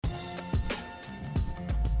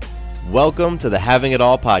Welcome to the Having It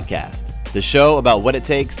All podcast, the show about what it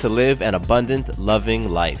takes to live an abundant, loving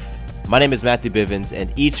life. My name is Matthew Bivens,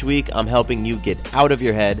 and each week I'm helping you get out of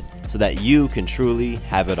your head so that you can truly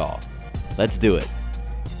have it all. Let's do it.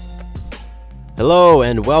 Hello,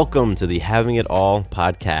 and welcome to the Having It All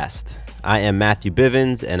podcast. I am Matthew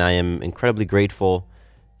Bivens, and I am incredibly grateful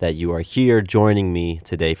that you are here joining me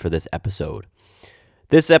today for this episode.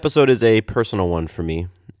 This episode is a personal one for me,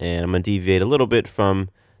 and I'm going to deviate a little bit from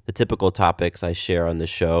the typical topics I share on this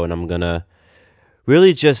show, and I'm going to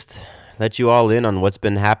really just let you all in on what's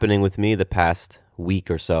been happening with me the past week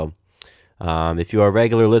or so. If you are a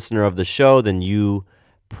regular listener of the show, then you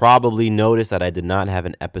probably noticed that I did not have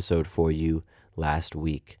an episode for you last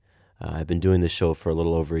week. I've been doing this show for a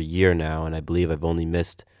little over a year now, and I believe I've only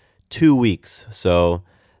missed 2 weeks. So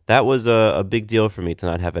that was a big deal for me to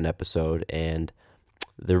not have an episode, and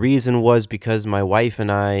the reason was because my wife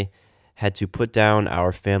and I had to put down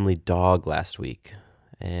our family dog last week,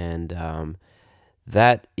 and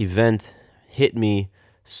that event hit me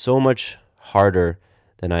so much harder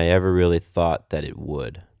than I ever really thought that it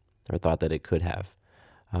would, or thought that it could have.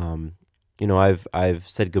 I've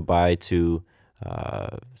said goodbye to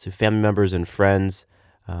family members and friends,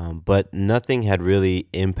 but nothing had really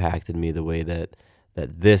impacted me the way that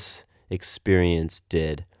this experience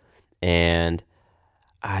did, and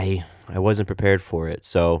I wasn't prepared for it.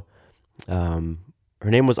 So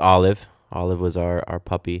her name was Olive. Olive was our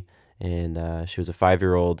puppy, and she was a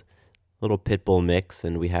 5-year-old little pit bull mix,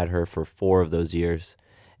 and we had her for 4 of those years.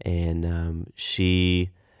 And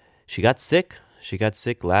she got sick. She got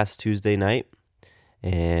sick last Tuesday night,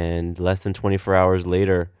 and less than 24 hours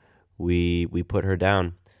later, we put her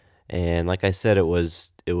down. And like I said, it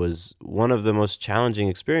was one of the most challenging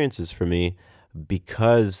experiences for me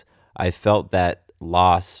because I felt that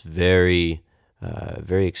loss very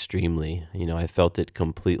extremely. I felt it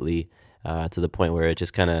completely to the point where it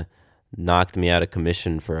just kind of knocked me out of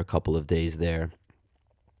commission for a couple of days there.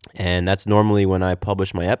 And that's normally when I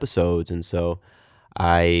publish my episodes, and so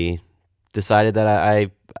I decided that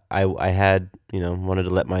I had wanted to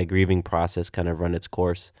let my grieving process kind of run its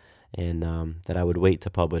course, and that I would wait to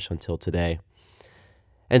publish until today.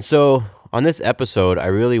 And so on this episode, I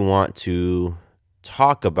really want to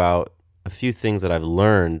talk about a few things that I've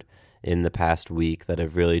learned in the past week that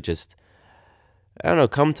have really just,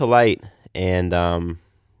 come to light. And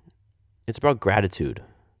it's about gratitude.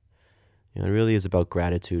 It really is about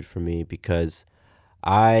gratitude for me, because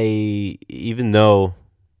even though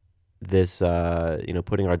this,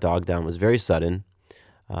 putting our dog down was very sudden,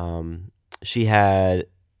 she had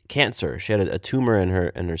cancer. She had a tumor in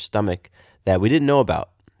her stomach that we didn't know about.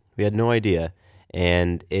 We had no idea.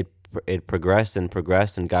 And it progressed and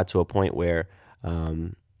progressed and got to a point where,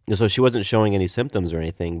 so she wasn't showing any symptoms or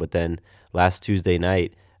anything, but then last Tuesday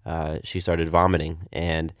night, she started vomiting,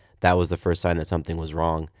 and that was the first sign that something was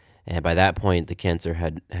wrong. And by that point, the cancer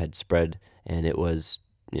had spread, and it was,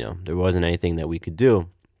 there wasn't anything that we could do.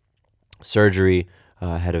 Surgery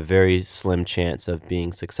had a very slim chance of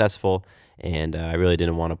being successful, and I really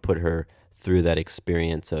didn't want to put her through that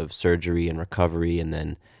experience of surgery and recovery and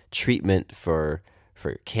then treatment for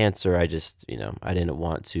cancer. I just, I didn't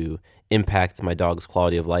want to impact my dog's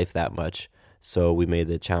quality of life that much. So we made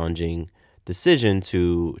the challenging decision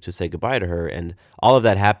to say goodbye to her. And all of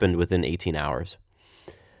that happened within 18 hours.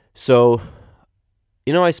 So,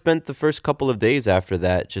 I spent the first couple of days after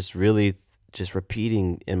that just really just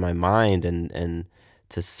repeating in my mind and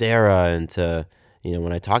to Sarah and to,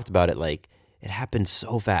 when I talked about it, like, it happened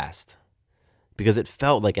so fast, because it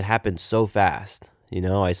felt like it happened so fast.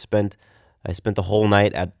 I spent the whole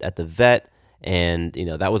night at the vet, and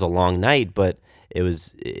that was a long night, but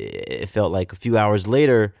it felt like a few hours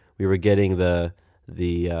later we were getting the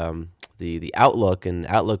outlook, and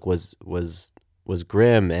the outlook was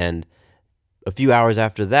grim. And a few hours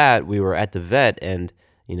after that, we were at the vet, and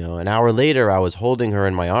an hour later I was holding her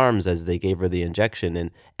in my arms as they gave her the injection,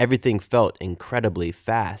 and everything felt incredibly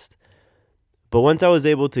fast. But once I was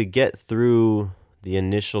able to get through the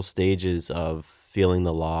initial stages of feeling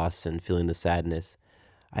the loss and feeling the sadness,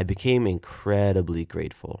 I became incredibly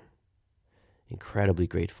grateful,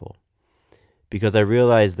 because I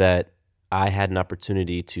realized that I had an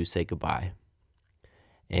opportunity to say goodbye,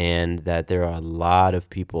 and that there are a lot of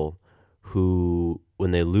people who,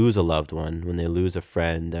 when they lose a loved one, when they lose a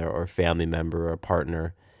friend or family member or a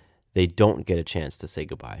partner, they don't get a chance to say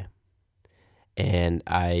goodbye. And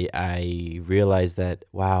I realized that,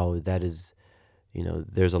 wow, that is,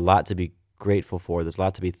 there's a lot to be grateful for. There's a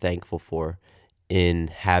lot to be thankful for in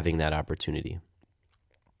having that opportunity.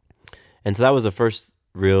 And so that was the first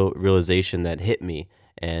realization that hit me,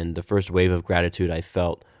 and the first wave of gratitude I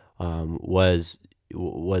felt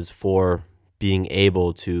was for being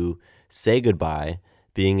able to say goodbye,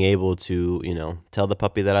 being able to, tell the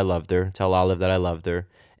puppy that I loved her, tell Olive that I loved her,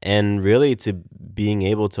 and really to being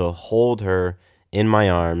able to hold her in my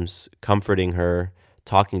arms, comforting her,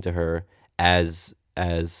 talking to her as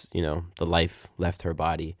the life left her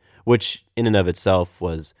body, which in and of itself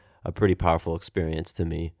was a pretty powerful experience to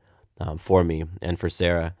me, for me and for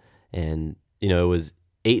Sarah. And it was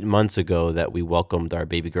 8 months ago that we welcomed our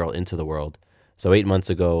baby girl into the world. So 8 months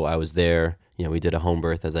ago, I was there. We did a home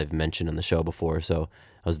birth, as I've mentioned on the show before. So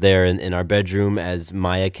I was there in our bedroom as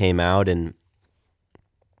Maya came out, and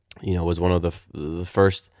was one of the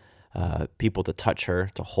first people to touch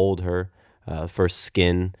her, to hold her, first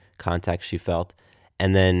skin contact she felt.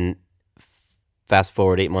 And then fast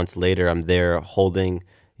forward 8 months later, I'm there holding,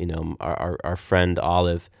 our friend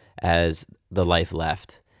Olive as the life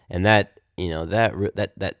left. And that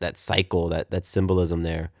cycle, that symbolism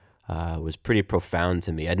there, was pretty profound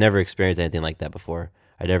to me. I'd never experienced anything like that before.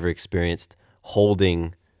 I'd never experienced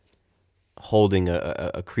holding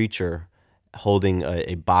a creature, holding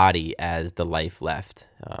a body as the life left.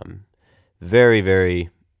 Very, very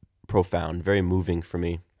profound, very moving for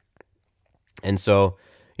me. And so,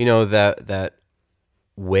 that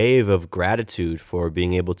wave of gratitude for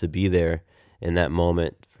being able to be there in that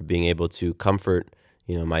moment, for being able to comfort,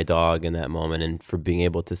 my dog in that moment, and for being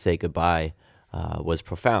able to say goodbye, was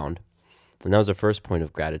profound. And that was the first point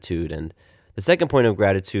of gratitude. And the second point of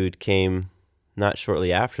gratitude came not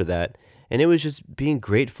shortly after that, and it was just being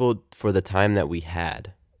grateful for the time that we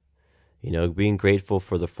had. Being grateful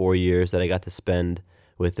for the 4 years that I got to spend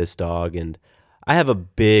with this dog. And I have a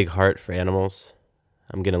big heart for animals.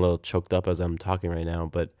 I'm getting a little choked up as I'm talking right now,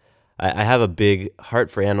 but I have a big heart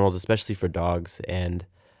for animals, especially for dogs. And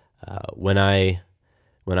when I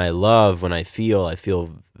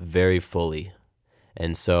feel very fully.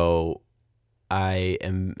 And so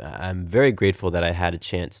I'm very grateful that I had a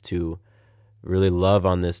chance to really love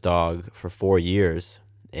on this dog for 4 years,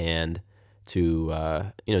 and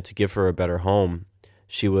to give her a better home.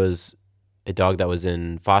 She was a dog that was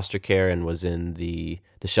in foster care and was in the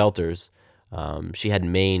shelters. She had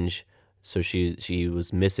mange, so she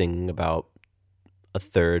was missing about a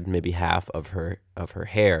third, maybe half of her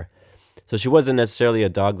hair. So she wasn't necessarily a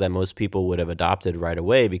dog that most people would have adopted right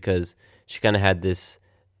away, because she kind of had this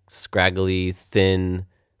scraggly, thin,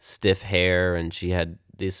 stiff hair, and she had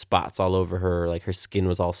these spots all over her, like her skin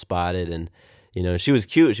was all spotted. And she was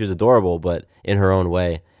cute, she was adorable, but in her own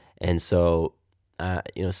way. And so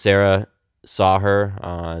Sarah saw her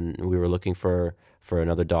we were looking for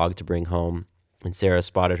another dog to bring home, and Sarah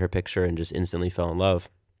spotted her picture and just instantly fell in love.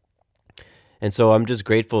 And so I'm just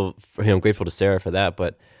grateful I'm grateful to Sarah for that,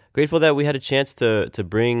 but grateful that we had a chance to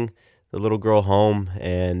bring the little girl home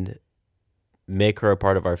and make her a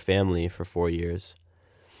part of our family for 4 years.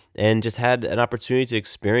 And just had an opportunity to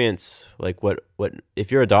experience like what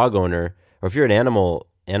if you're a dog owner, or if you're an animal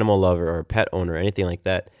lover or a pet owner, anything like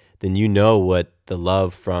that, then what the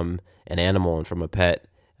love from an animal and from a pet,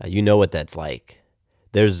 what that's like.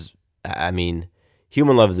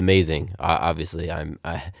 Human love is amazing. Obviously,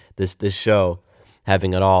 this show,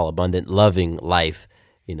 having it all, abundant, loving life.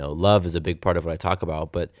 Love is a big part of what I talk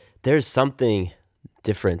about, but there's something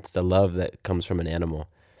different, the love that comes from an animal.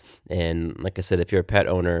 And like I said, if you're a pet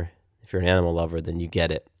owner, if you're an animal lover, then you get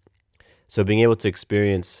it. So being able to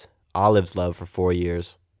experience Olive's love for 4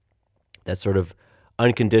 years, that sort of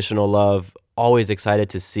unconditional love, always excited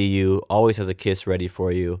to see you, always has a kiss ready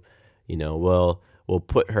for you, will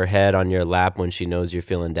put her head on your lap when she knows you're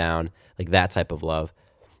feeling down, like that type of love.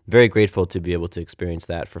 Very grateful to be able to experience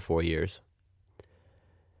that for 4 years.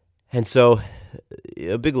 And so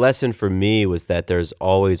a big lesson for me was that there's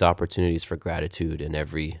always opportunities for gratitude in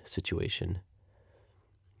every situation.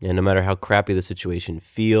 And no matter how crappy the situation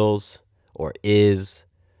feels or is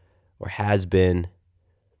or has been,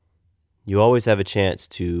 you always have a chance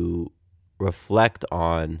to reflect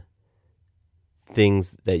on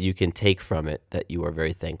things that you can take from it that you are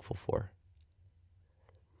very thankful for.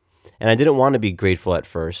 And I didn't want to be grateful at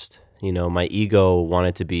first. My ego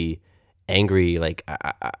wanted to be angry. Like,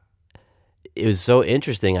 it was so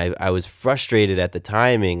interesting. I was frustrated at the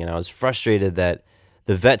timing, and I was frustrated that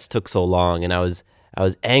the vets took so long, and I was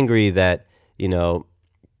angry that,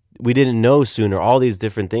 we didn't know sooner. All these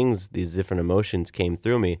different things, these different emotions came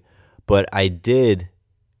through me. But I did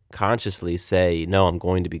consciously say, no, I'm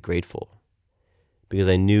going to be grateful, because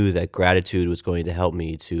I knew that gratitude was going to help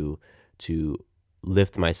me to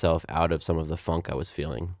lift myself out of some of the funk I was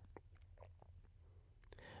feeling.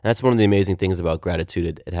 And that's one of the amazing things about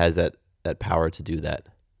gratitude. It has that power to do that.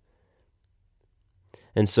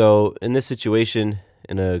 And so in this situation,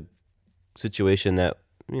 in a situation that,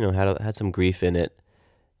 had some grief in it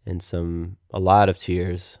and a lot of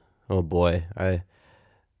tears. Oh boy,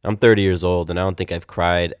 I'm 30 years old and I don't think I've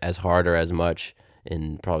cried as hard or as much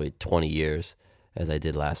in probably 20 years as I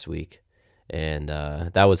did last week. And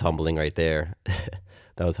that was humbling right there.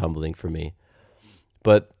 That was humbling for me.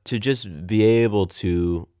 But to just be able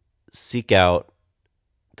to seek out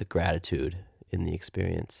the gratitude in the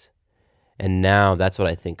experience. And now that's what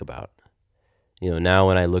I think about. Now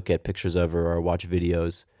when I look at pictures of her or watch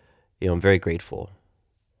videos, I'm very grateful.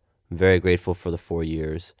 I'm very grateful for the 4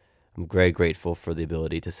 years. I'm very grateful for the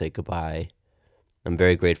ability to say goodbye. I'm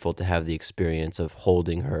very grateful to have the experience of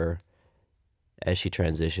holding her as she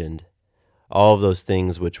transitioned. All of those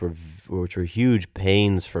things which were huge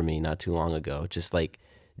pains for me not too long ago, just like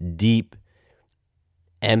deep,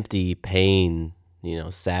 empty pain,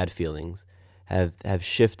 sad feelings have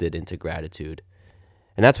shifted into gratitude.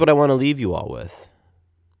 And that's what I want to leave you all with.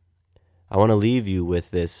 I want to leave you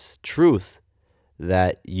with this truth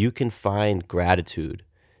that you can find gratitude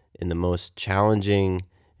in the most challenging,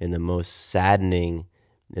 in the most saddening,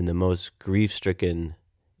 in the most grief-stricken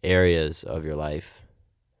areas of your life.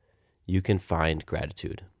 You can find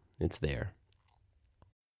gratitude. It's there.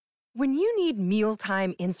 When you need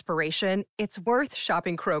mealtime inspiration, it's worth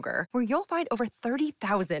shopping Kroger, where you'll find over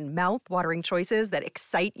 30,000 mouth-watering choices that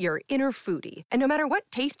excite your inner foodie. And no matter what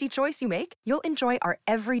tasty choice you make, you'll enjoy our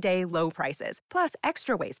everyday low prices, plus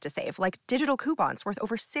extra ways to save, like digital coupons worth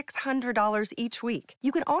over $600 each week.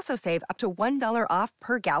 You can also save up to $1 off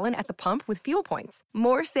per gallon at the pump with fuel points.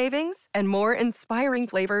 More savings and more inspiring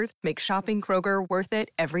flavors make shopping Kroger worth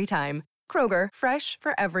it every time. Kroger, fresh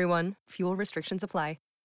for everyone. Fuel restrictions apply.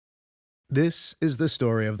 This is the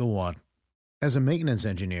story of the one. As a maintenance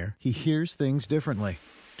engineer, he hears things differently.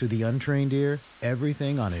 To the untrained ear,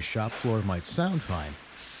 everything on his shop floor might sound fine,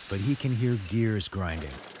 but he can hear gears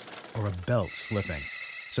grinding or a belt slipping.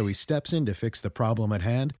 So he steps in to fix the problem at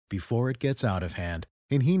hand before it gets out of hand.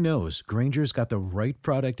 And he knows Grainger's got the right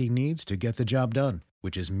product he needs to get the job done,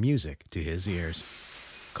 which is music to his ears.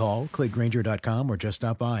 Call, click Grainger.com, or just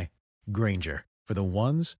stop by. Grainger, for the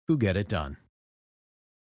ones who get it done.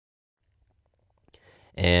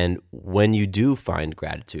 And when you do find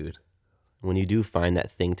gratitude, when you do find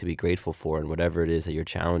that thing to be grateful for and whatever it is that you're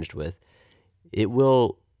challenged with, it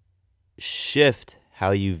will shift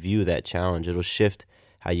how you view that challenge. It'll shift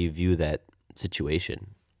how you view that situation.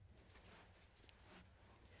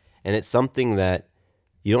 And it's something that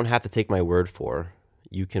you don't have to take my word for.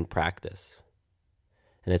 You can practice.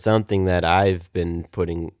 And it's something that I've been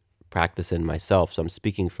putting practice in myself, so I'm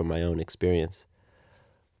speaking from my own experience.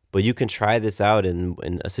 But you can try this out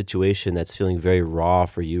in a situation that's feeling very raw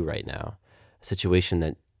for you right now, a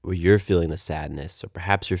situation where you're feeling the sadness, or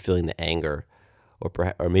perhaps you're feeling the anger,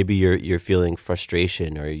 or maybe you're feeling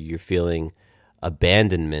frustration, or you're feeling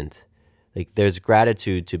abandonment. Like, there's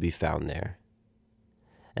gratitude to be found there.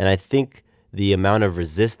 And I think the amount of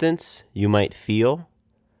resistance you might feel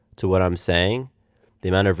to what I'm saying, the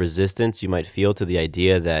amount of resistance you might feel to the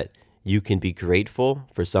idea that you can be grateful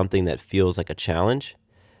for something that feels like a challenge,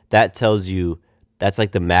 that tells you that's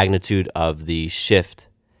like the magnitude of the shift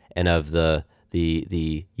and of the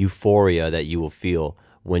euphoria that you will feel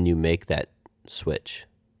when you make that switch.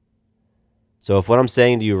 So if what I'm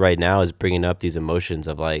saying to you right now is bringing up these emotions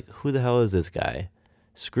of like, who the hell is this guy?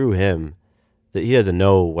 Screw him. That he doesn't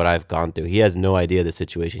know what I've gone through. He has no idea the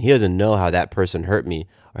situation. He doesn't know how that person hurt me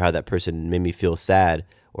or how that person made me feel sad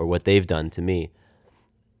or what they've done to me.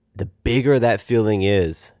 The bigger that feeling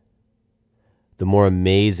is, the more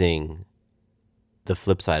amazing the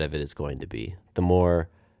flip side of it is going to be. The more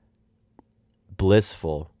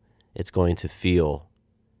blissful it's going to feel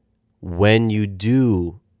when you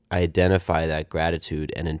do identify that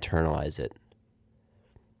gratitude and internalize it.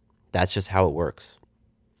 That's just how it works.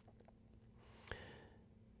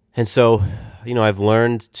 And so, I've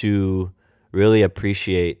learned to really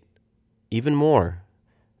appreciate even more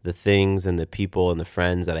the things and the people and the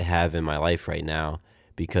friends that I have in my life right now,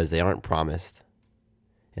 because they aren't promised.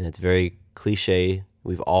 And it's very cliche.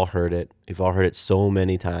 We've all heard it. We've all heard it so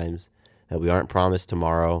many times that we aren't promised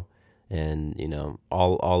tomorrow and,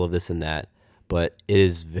 all of this and that. But it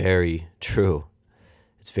is very true.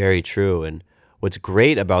 It's very true. And what's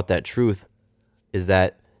great about that truth is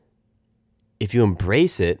that if you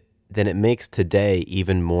embrace it, then it makes today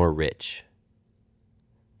even more rich.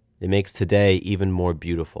 It makes today even more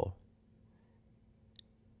beautiful.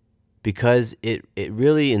 Because it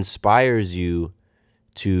really inspires you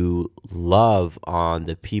to love on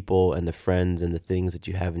the people and the friends and the things that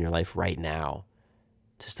you have in your life right now.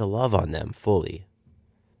 Just to love on them fully.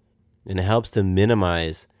 And it helps to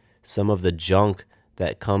minimize some of the junk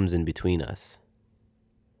that comes in between us.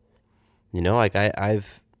 You know, like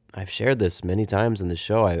I've shared this many times in the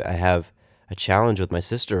show. I have a challenge with my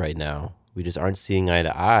sister right now. We just aren't seeing eye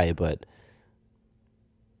to eye, but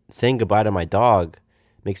saying goodbye to my dog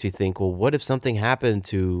makes me think, well, what if something happened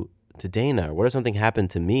to Dana? What if something happened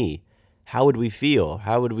to me? How would we feel?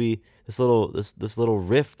 How would we, this little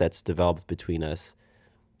rift that's developed between us,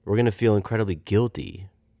 we're going to feel incredibly guilty.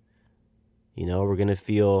 You know, we're going to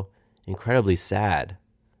feel incredibly sad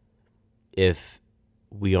if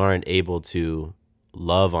we aren't able to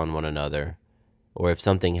love on one another, or if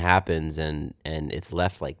something happens and it's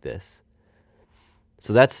left like this.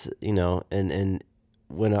 So that's, you know, and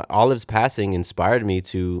when Olive's passing inspired me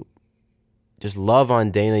to just love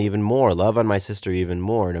on Dana even more, love on my sister even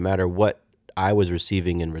more, no matter what I was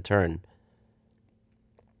receiving in return.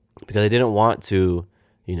 Because I didn't want to,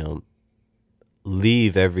 you know,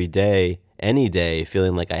 leave every day, any day,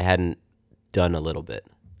 feeling like I hadn't done a little bit.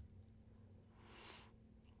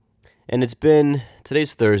 And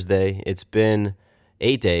today's Thursday, it's been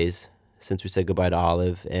 8 days since we said goodbye to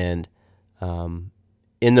Olive. And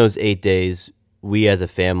in those 8 days, we as a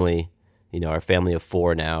family, you know, our family of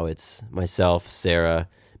 4 now, it's myself, Sarah,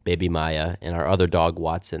 baby Maya, and our other dog,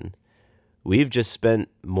 Watson. We've just spent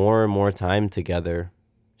more and more time together,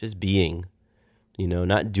 just being, you know,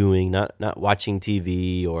 not watching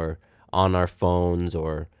TV or on our phones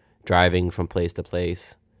or driving from place to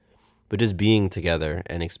place, but just being together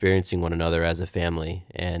and experiencing one another as a family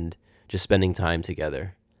and just spending time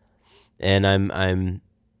together. And I'm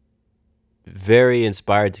very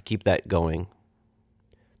inspired to keep that going,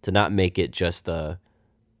 to not make it just a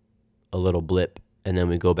little blip and then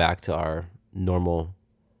we go back to our normal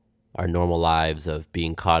lives of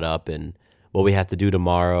being caught up in what we have to do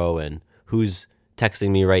tomorrow and who's texting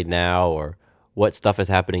me right now or what stuff is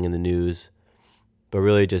happening in the news, but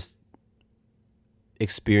really just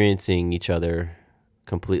experiencing each other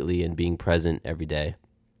completely and being present every day.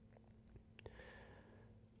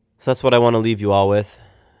 So that's what I want to leave you all with.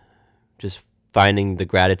 Just finding the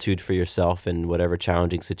gratitude for yourself in whatever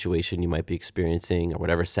challenging situation you might be experiencing or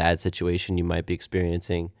whatever sad situation you might be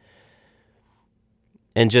experiencing.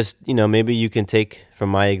 And just, you know, maybe you can take from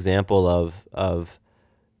my example of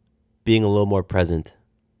being a little more present,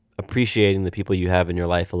 appreciating the people you have in your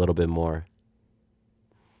life a little bit more,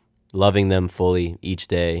 loving them fully each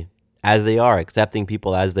day as they are, accepting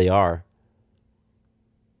people as they are.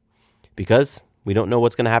 Because we don't know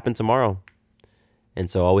what's going to happen tomorrow. And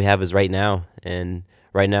so all we have is right now. And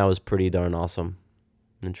right now is pretty darn awesome.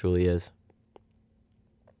 It truly is.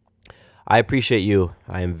 I appreciate you.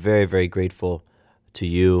 I am very, very grateful to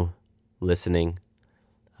you listening.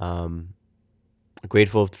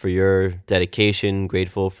 Grateful for your dedication,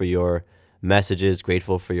 grateful for your messages,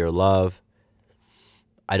 grateful for your love.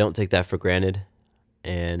 I don't take that for granted,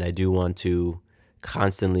 and I do want to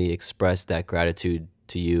constantly express that gratitude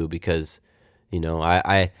to you because, you know,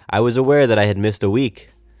 I was aware that I had missed a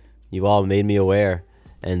week. You all made me aware,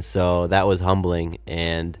 and so that was humbling,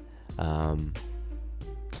 and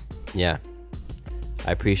yeah,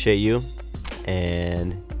 I appreciate you,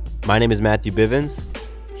 and my name is Matthew Bivens.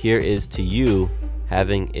 Here is to you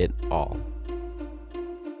having it all.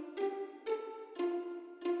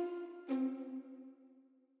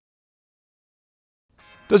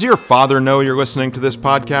 Does your father know you're listening to this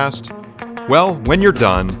podcast? Well, when you're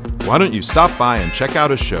done, why don't you stop by and check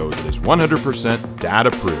out a show that is 100%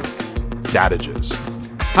 dad-approved, Dadages.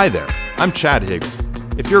 Hi there, I'm Chad Higley.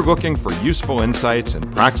 If you're looking for useful insights and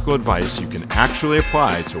practical advice you can actually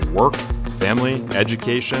apply to work, family,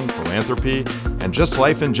 education, philanthropy, and just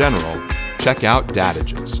life in general, check out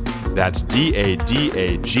Dadages. That's Dadages,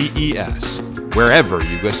 wherever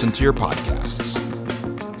you listen to your podcasts.